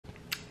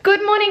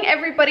Good morning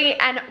everybody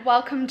and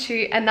welcome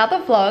to another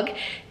vlog.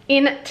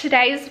 In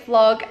today's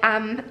vlog,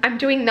 I'm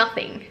doing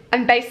nothing.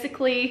 I'm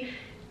basically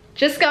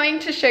just going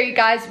to show you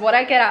guys what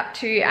I get up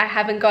to. I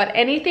haven't got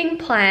anything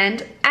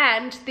planned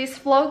and this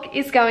vlog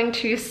is going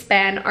to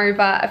span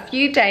over a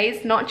few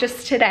days, not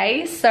just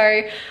today.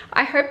 So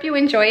I hope you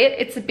enjoy it.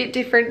 It's a bit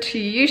different to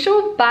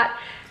usual, but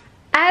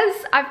as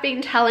I've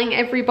been telling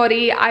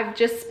everybody, I've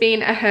just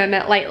been a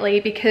hermit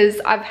lately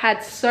because I've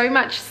had so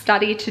much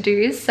study to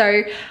do,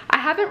 so I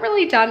haven't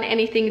really done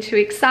anything too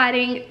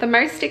exciting. The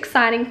most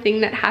exciting thing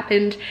that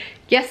happened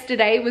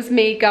yesterday was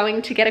me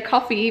going to get a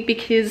coffee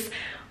because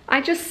I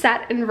just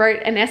sat and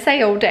wrote an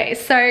essay all day.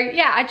 So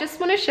yeah, I just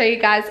want to show you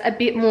guys a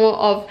bit more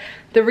of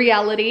the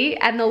reality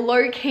and the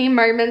low-key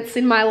moments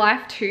in my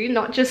life too,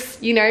 not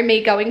just, you know,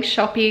 me going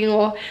shopping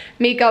or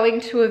me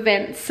going to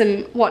events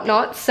and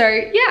whatnot. So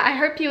yeah, I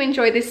hope you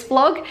enjoy this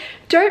vlog.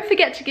 Don't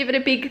forget to give it a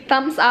big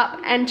thumbs up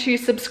and to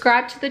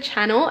subscribe to the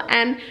channel,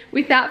 and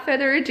without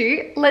further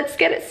ado, let's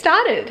get it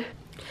started.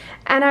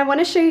 And I want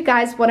to show you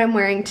guys what I'm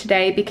wearing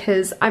today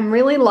because I'm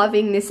really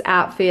loving this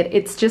outfit.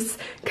 It's just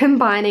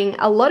combining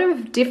a lot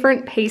of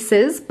different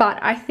pieces, but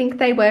I think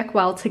they work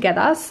well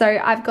together.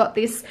 So I've got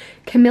this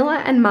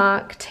Camilla and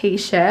Mark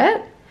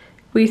t-shirt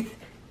with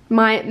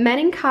my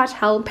Manning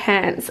Cartel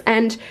pants,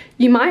 and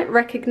you might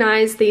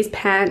recognize these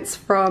pants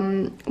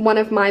from one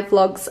of my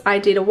vlogs I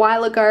did a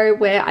while ago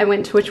where I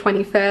went to a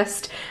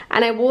 21st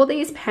and I wore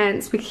these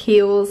pants with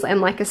heels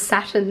and like a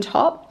satin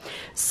top.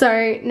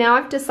 So now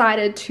I've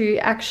decided to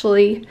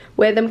actually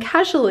wear them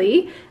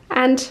casually,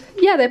 and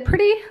yeah, they're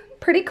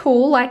pretty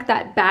cool, like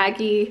that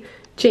baggy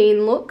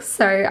jean look,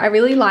 so I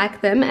really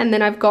like them. And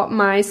then I've got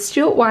my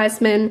Stuart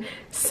Weitzman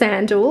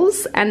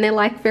sandals, and they're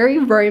like very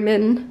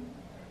Roman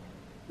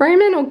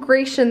or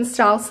Grecian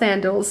style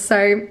sandals.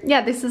 So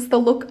yeah, this is the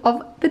look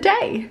of the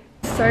day.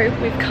 So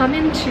we've come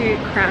into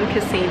Crown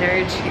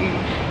Casino to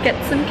get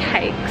some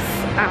cakes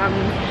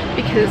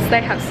because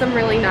they have some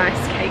really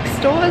nice cake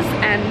stores,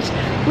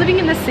 and living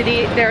in the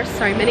city there are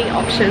so many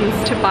options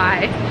to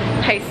buy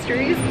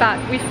pastries, but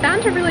we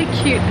found a really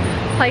cute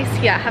place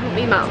here, haven't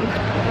we, Mum?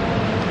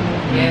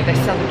 Yeah, they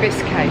sell the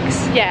best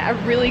cakes. Yeah,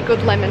 a really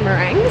good lemon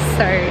meringue.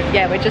 So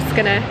yeah, we're just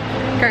gonna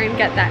go and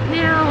get that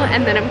now,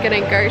 and then I'm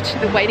gonna go to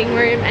the waiting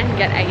room and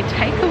get a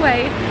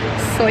takeaway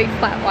soy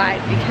flat white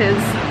because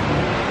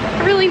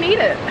I really need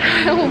it.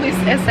 All this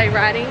essay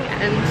writing,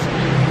 and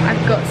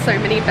I've got so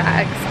many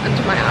bags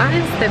under my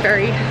eyes. They're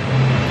very,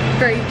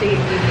 very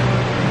deep.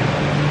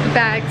 The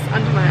bags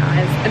under my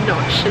eyes are not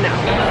Chanel.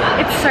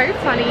 It's so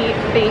funny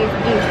being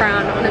in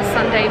Crown on a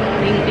Sunday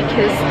morning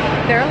because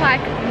there are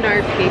like no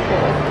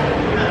people.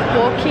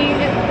 Walking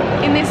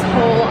in this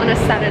hall on a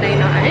Saturday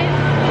night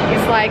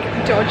is like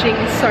dodging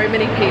so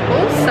many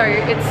people, so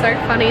it's so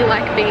funny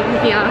like being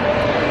here.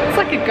 It's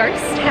like a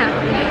ghost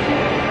town,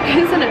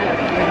 isn't it?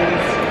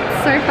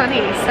 It's so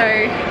funny. So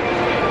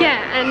yeah,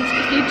 and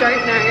if you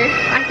don't know,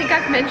 I think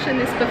I've mentioned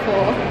this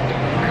before,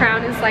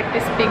 Crown is like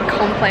this big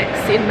complex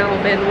in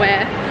Melbourne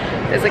where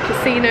there's a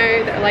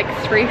casino, there are like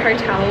 3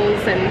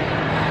 hotels and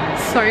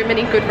so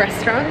many good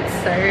restaurants.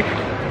 So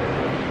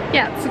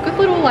yeah, it's a good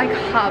little like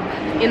hub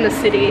in the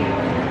city.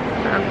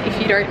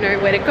 If you don't know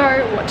where to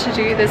go, what to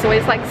do, there's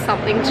always like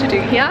something to do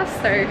here.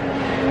 So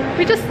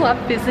we just love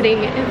visiting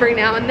every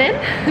now and then.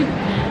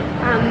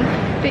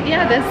 But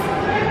yeah,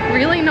 there's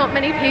really not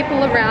many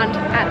people around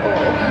at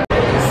all.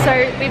 So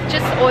we've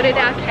just ordered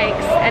our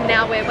cakes and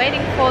now we're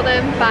waiting for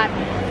them, but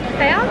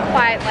they are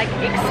quite like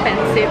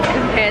expensive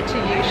compared to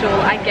usual,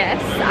 I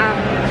guess.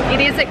 It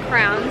is at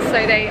Crown,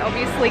 so they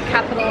obviously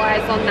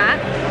capitalize on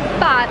that.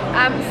 But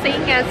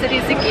seeing as it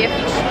is a gift,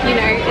 you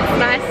know, it's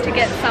nice to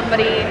get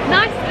somebody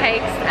nice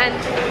cakes, and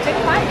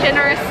they're quite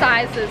generous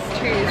sizes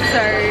too.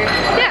 So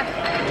yeah,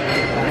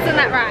 isn't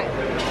that right?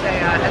 They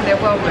are, and they're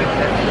well worth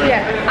it.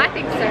 Yeah, I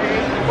think so.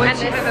 And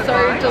they're so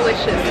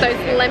delicious.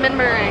 Those lemon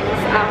meringues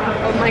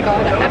are, oh my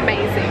god,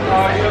 amazing.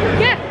 So,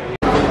 yeah.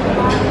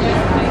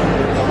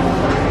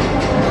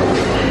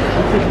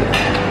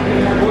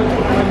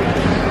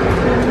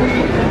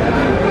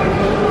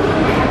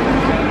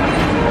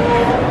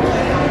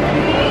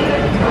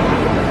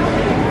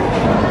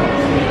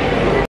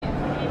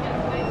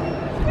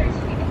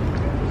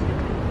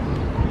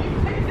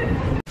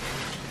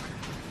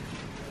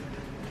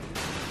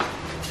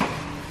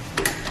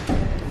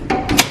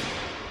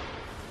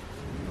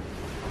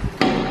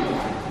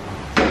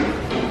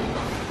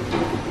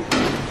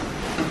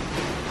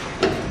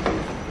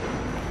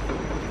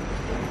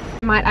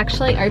 Might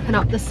actually open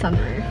up the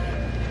sunroof,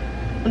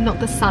 well, not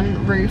the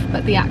sunroof,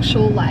 but the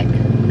actual like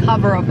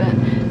cover of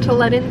it to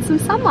let in some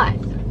sunlight.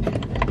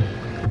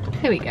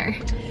 There we go.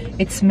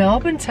 It's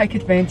Melbourne, take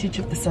advantage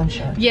of the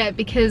sunshine. Yeah,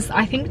 because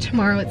I think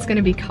tomorrow it's going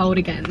to be cold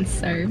again,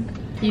 so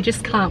you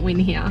just can't win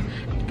here.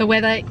 The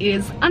weather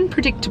is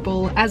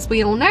unpredictable, as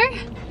we all know.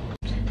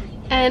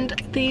 And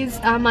these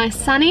are my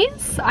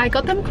sunnies. I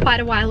got them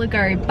quite a while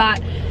ago,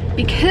 but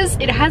because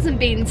it hasn't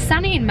been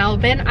sunny in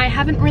Melbourne, I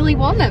haven't really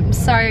worn them.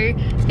 So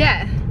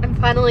yeah, I'm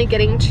finally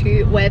getting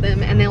to wear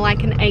them, and they're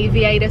like an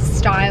aviator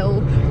style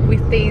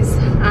with these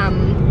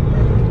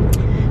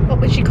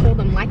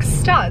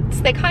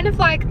studs. They're kind of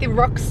like the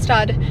rock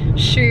stud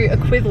shoe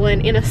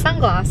equivalent in a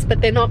sunglass, but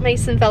they're not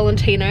Maison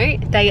Valentino.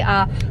 They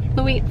are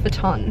Louis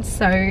Vuitton.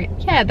 So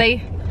yeah,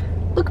 they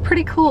look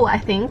pretty cool, I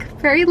think.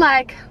 Very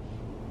like,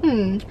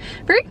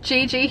 very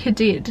Gigi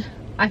Hadid,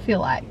 I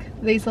feel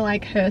like. These are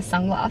like her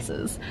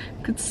sunglasses.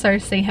 Could so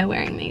see her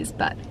wearing these,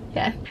 but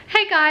yeah.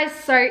 Hey guys,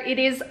 so it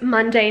is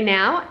Monday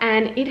now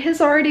and it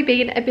has already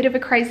been a bit of a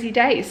crazy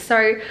day.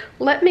 So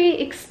let me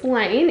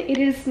explain. It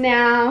is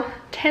now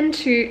 10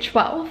 to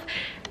 12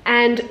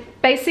 and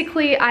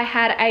basically I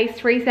had a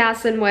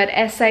 3,000 word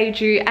essay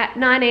due at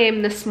 9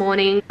 AM this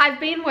morning. I've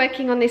been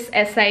working on this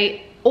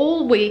essay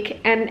all week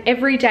and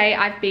every day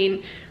I've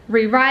been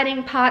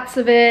rewriting parts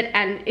of it,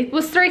 and it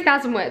was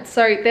 3,000 words,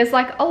 so there's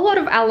like a lot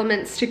of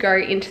elements to go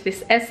into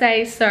this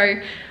essay. So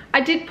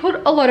I did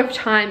put a lot of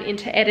time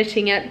into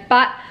editing it,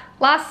 but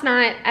last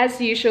night,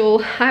 as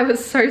usual, I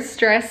was so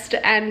stressed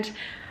and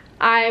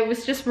I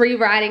was just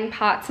rewriting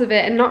parts of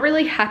it and not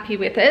really happy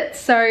with it.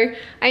 So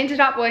I ended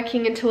up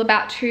working until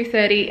about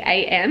 2:30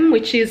 AM,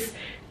 which is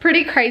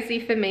pretty crazy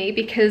for me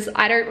because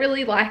I don't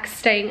really like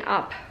staying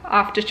up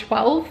after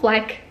 12.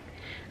 Like,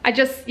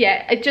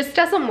 it just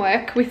doesn't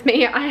work with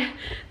me.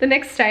 The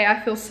next day I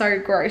feel so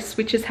gross,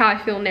 which is how I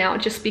feel now,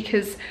 just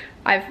because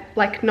I've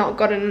like not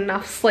gotten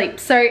enough sleep.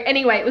 So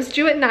anyway, it was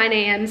due at 9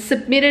 AM,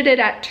 submitted it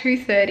at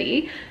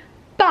 2:30,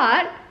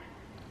 but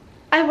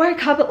I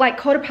woke up at like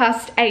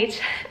 8:15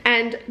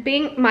 and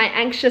being my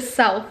anxious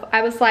self,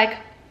 I was like,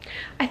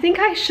 I think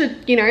I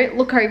should, you know,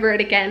 look over it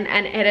again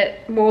and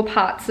edit more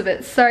parts of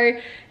it. So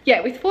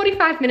yeah, with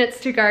 45 minutes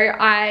to go,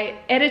 I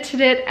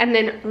edited it and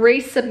then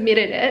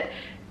resubmitted it.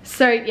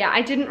 So yeah,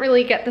 I didn't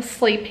really get the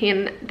sleep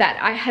in that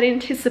I had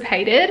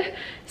anticipated.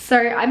 So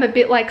I'm a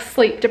bit like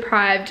sleep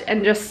deprived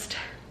and just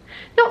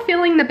not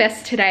feeling the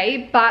best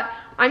today, but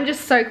I'm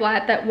just so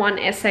glad that one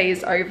essay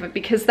is over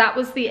because that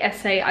was the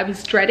essay I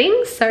was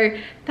dreading. So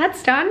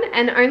that's done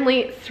and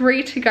only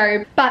 3 to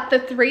go. But the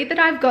 3 that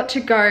I've got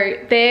to go,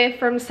 they're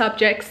from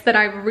subjects that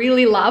I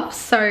really love.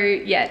 So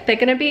yeah, they're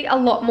gonna be a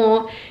lot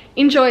more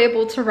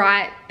enjoyable to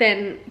write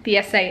than the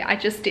essay I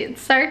just did.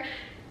 So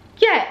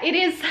yeah, it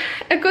is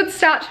a good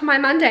start to my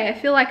Monday. I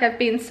feel like I've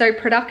been so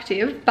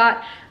productive,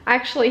 but I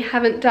actually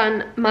haven't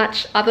done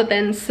much other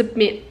than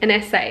submit an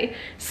essay.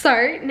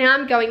 So now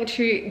I'm going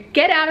to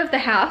get out of the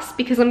house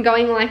because I'm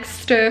going like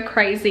stir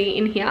crazy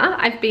in here.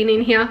 I've been in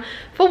here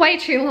for way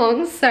too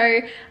long. So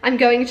I'm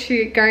going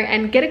to go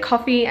and get a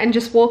coffee and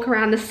just walk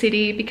around the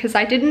city because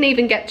I didn't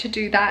even get to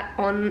do that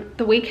on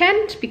the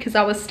weekend because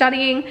I was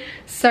studying.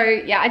 So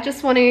yeah, I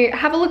just want to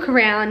have a look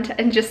around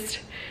and just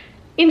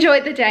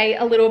enjoy the day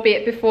a little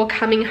bit before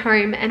coming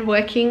home and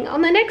working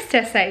on the next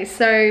essay.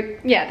 So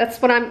yeah,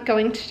 that's what I'm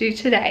going to do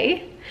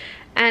today.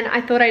 And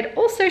I thought I'd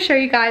also show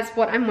you guys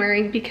what I'm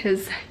wearing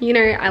because, you know,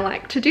 I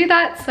like to do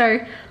that. So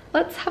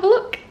let's have a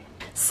look.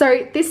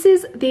 So this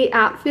is the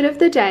outfit of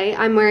the day.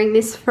 I'm wearing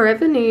this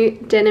Forever New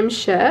denim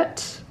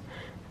shirt,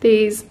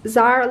 these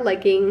Zara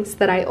leggings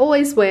that I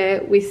always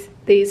wear with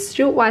these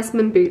Stuart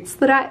Weitzman boots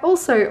that I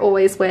also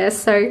always wear.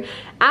 So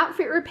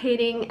outfit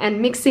repeating and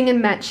mixing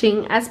and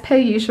matching as per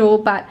usual.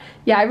 But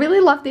yeah, I really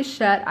love this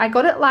shirt. I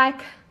got it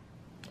like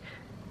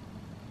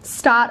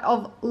start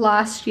of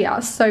last year,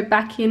 so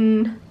back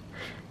in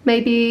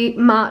maybe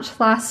March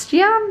last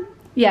year.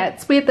 Yeah,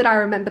 it's weird that I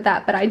remember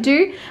that, but I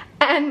do.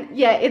 And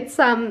yeah, it's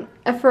a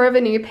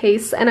Forever New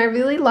piece and I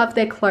really love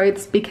their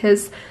clothes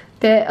because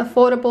they're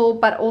affordable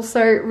but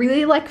also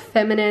really like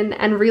feminine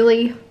and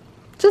really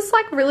just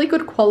like really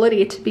good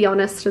quality, to be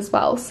honest, as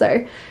well.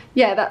 So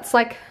yeah, that's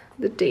like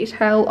the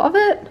detail of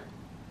it.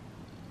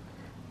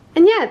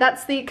 And yeah,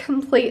 that's the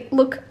complete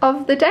look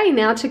of the day.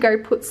 Now to go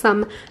put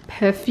some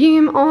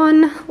perfume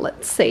on.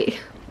 Let's see.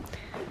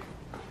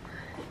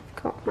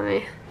 Got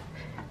my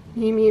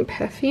Miu Miu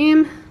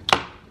perfume.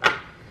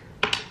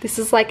 This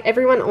is like,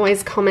 everyone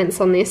always comments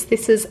on this.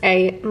 This is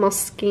a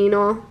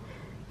Moschino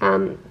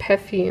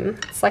perfume.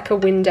 It's like a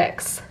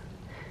Windex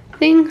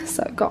thing.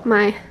 So I've got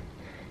my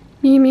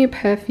Miu Miu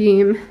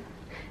perfume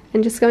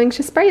and just going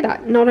to spray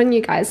that. Not on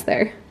you guys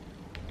though.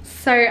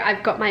 So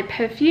I've got my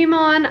perfume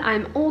on,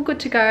 I'm all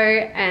good to go,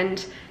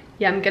 and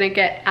yeah, I'm gonna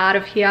get out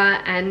of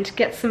here and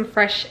get some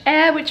fresh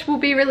air, which will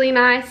be really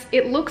nice.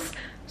 It looks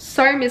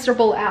so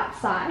miserable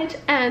outside,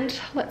 and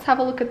let's have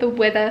a look at the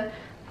weather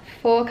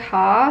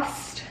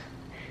forecast.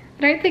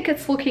 I don't think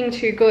it's looking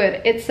too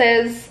good. It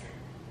says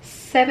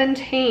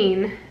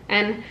 17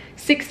 and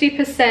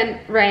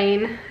 60%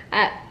 rain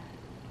at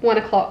 1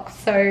 o'clock,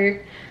 so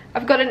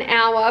I've got an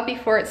hour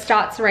before it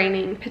starts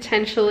raining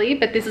potentially,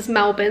 but this is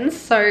Melbourne,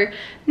 so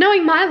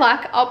knowing my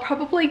luck, I'll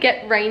probably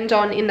get rained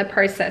on in the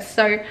process.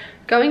 So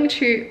going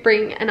to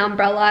bring an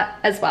umbrella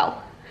as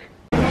well.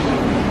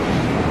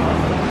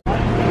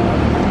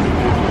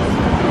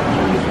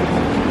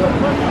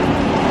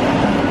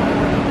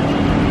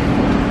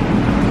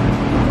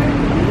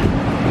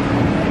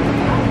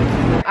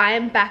 I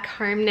am back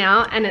home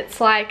now and it's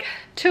like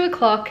 2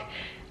 o'clock.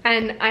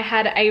 And I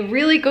had a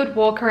really good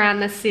walk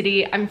around the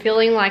city. I'm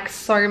feeling like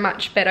so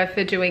much better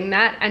for doing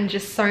that and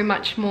just so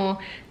much more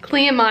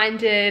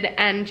clear-minded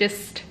and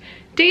just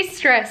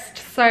de-stressed,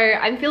 so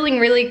I'm feeling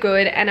really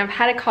good, and I've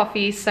had a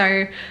coffee, so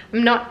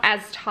I'm not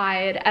as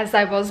tired as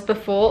I was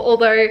before.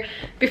 Although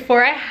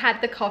before I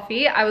had the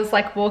coffee, I was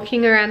like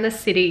walking around the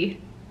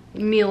city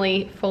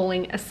nearly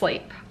falling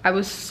asleep. I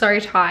was so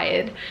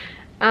tired.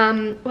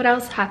 What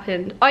else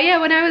happened? Oh yeah,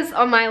 when I was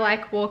on my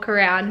like walk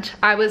around,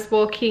 I was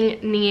walking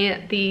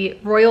near the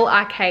Royal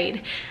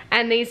Arcade,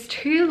 and these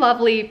two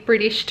lovely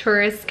British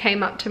tourists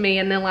came up to me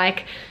and they're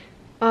like,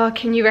 oh,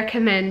 can you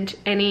recommend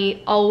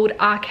any old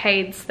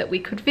arcades that we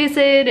could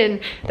visit?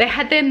 And they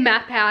had their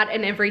map out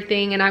and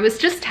everything, and I was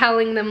just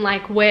telling them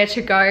like where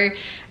to go,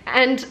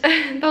 and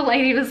the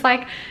lady was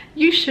like,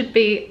 you should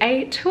be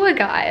a tour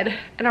guide.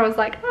 And I was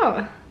like,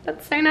 oh,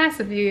 that's so nice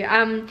of you.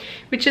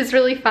 Which is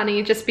really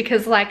funny, just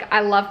because like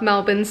I love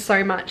Melbourne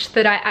so much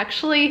that I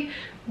actually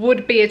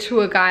would be a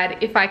tour guide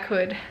if I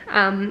could.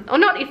 Or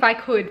not if I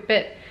could,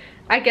 but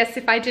I guess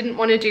if I didn't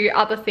want to do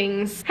other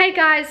things. Hey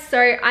guys, so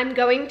I'm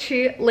going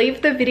to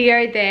leave the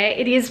video there.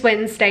 It is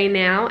Wednesday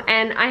now,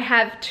 and I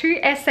have 2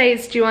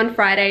 essays due on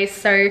Friday,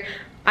 so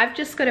I've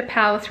just got to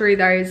power through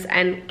those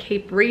and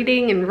keep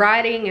reading and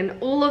writing and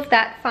all of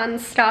that fun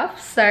stuff.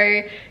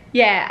 So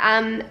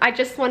yeah, I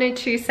just wanted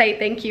to say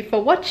thank you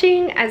for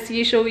watching. As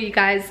usual, you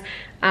guys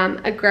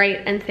are great,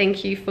 and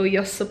thank you for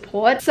your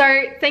support.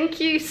 So thank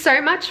you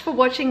so much for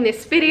watching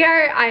this video.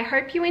 I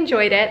hope you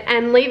enjoyed it,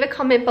 and leave a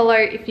comment below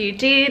if you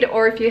did,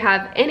 or if you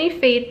have any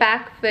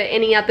feedback for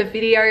any other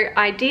video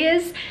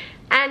ideas.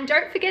 And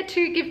don't forget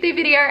to give the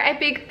video a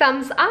big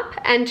thumbs up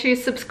and to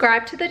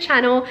subscribe to the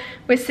channel.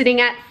 We're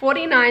sitting at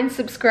 49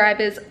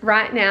 subscribers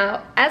right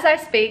now as I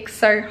speak,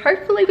 so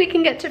hopefully we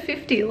can get to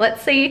 50.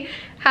 Let's see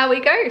how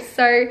we go.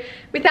 So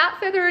without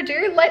further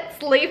ado,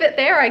 let's leave it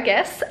there, I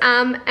guess.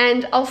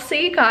 And I'll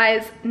see you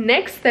guys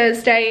next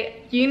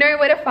Thursday. You know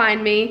where to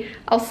find me.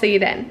 I'll see you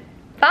then.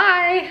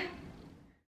 Bye.